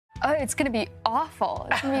Oh, it's gonna be awful.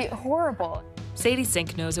 It's gonna be horrible. Sadie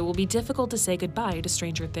Sink knows it will be difficult to say goodbye to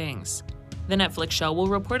Stranger Things. The Netflix show will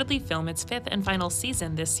reportedly film its 5th and final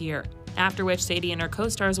season this year, after which Sadie and her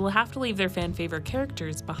co-stars will have to leave their fan-favorite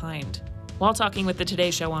characters behind. While talking with the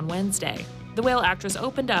Today Show on Wednesday, the Whale actress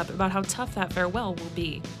opened up about how tough that farewell will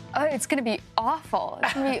be. Oh, it's gonna be awful.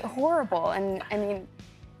 It's gonna be horrible. And I mean,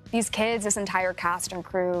 these kids, this entire cast and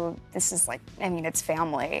crew, this is like, I mean, it's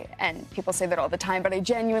family. And people say that all the time, but I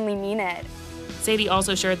genuinely mean it. Sadie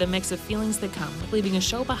also shared the mix of feelings that come with leaving a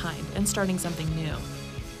show behind and starting something new.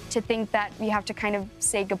 To think that we have to kind of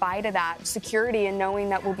say goodbye to that security and knowing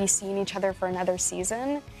that we'll be seeing each other for another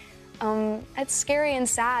season, it's scary and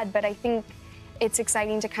sad, but I think it's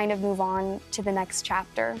exciting to kind of move on to the next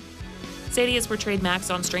chapter. Sadie has portrayed Max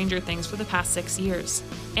on Stranger Things for the past 6 years.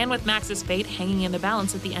 And with Max's fate hanging in the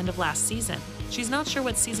balance at the end of last season, she's not sure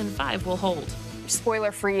what season 5 will hold.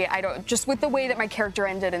 Spoiler free, just with the way that my character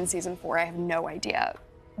ended in season 4, I have no idea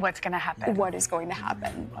what's gonna happen. What is going to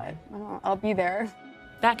happen, but I'll be there.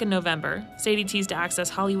 Back in November, Sadie teased to Access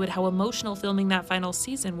Hollywood how emotional filming that final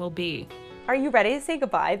season will be. Are you ready to say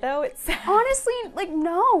goodbye, though? It's honestly, like,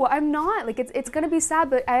 no, I'm not. Like, it's gonna be sad,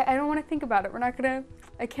 but I don't want to think about it. We're not gonna.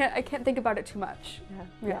 I can't think about it too much.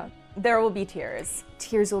 Yeah. There will be tears.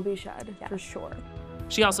 Tears will be shed, for sure.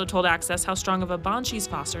 She also told Access how strong of a bond she's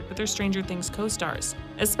fostered with her Stranger Things co-stars,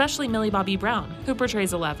 especially Millie Bobby Brown, who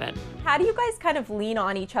portrays Eleven. How do you guys kind of lean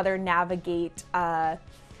on each other, navigate the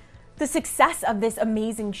success of this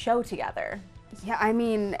amazing show together? Yeah, I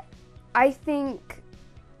mean, I think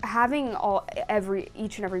having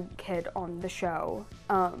each and every kid on the show,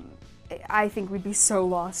 I think we'd be so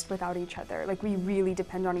lost without each other. Like, we really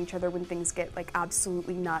depend on each other when things get like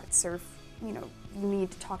absolutely nuts, or you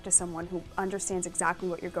need to talk to someone who understands exactly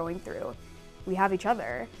what you're going through. We have each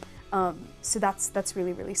other, so that's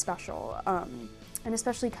really, really special. And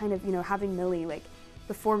especially kind of having Millie, like,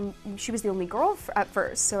 before, she was the only girl at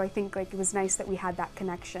first, so I think like it was nice that we had that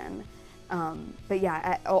connection. But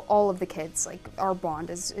yeah, all of the kids, like, our bond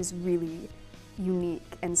is really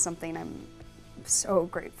unique and something I'm so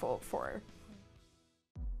grateful for.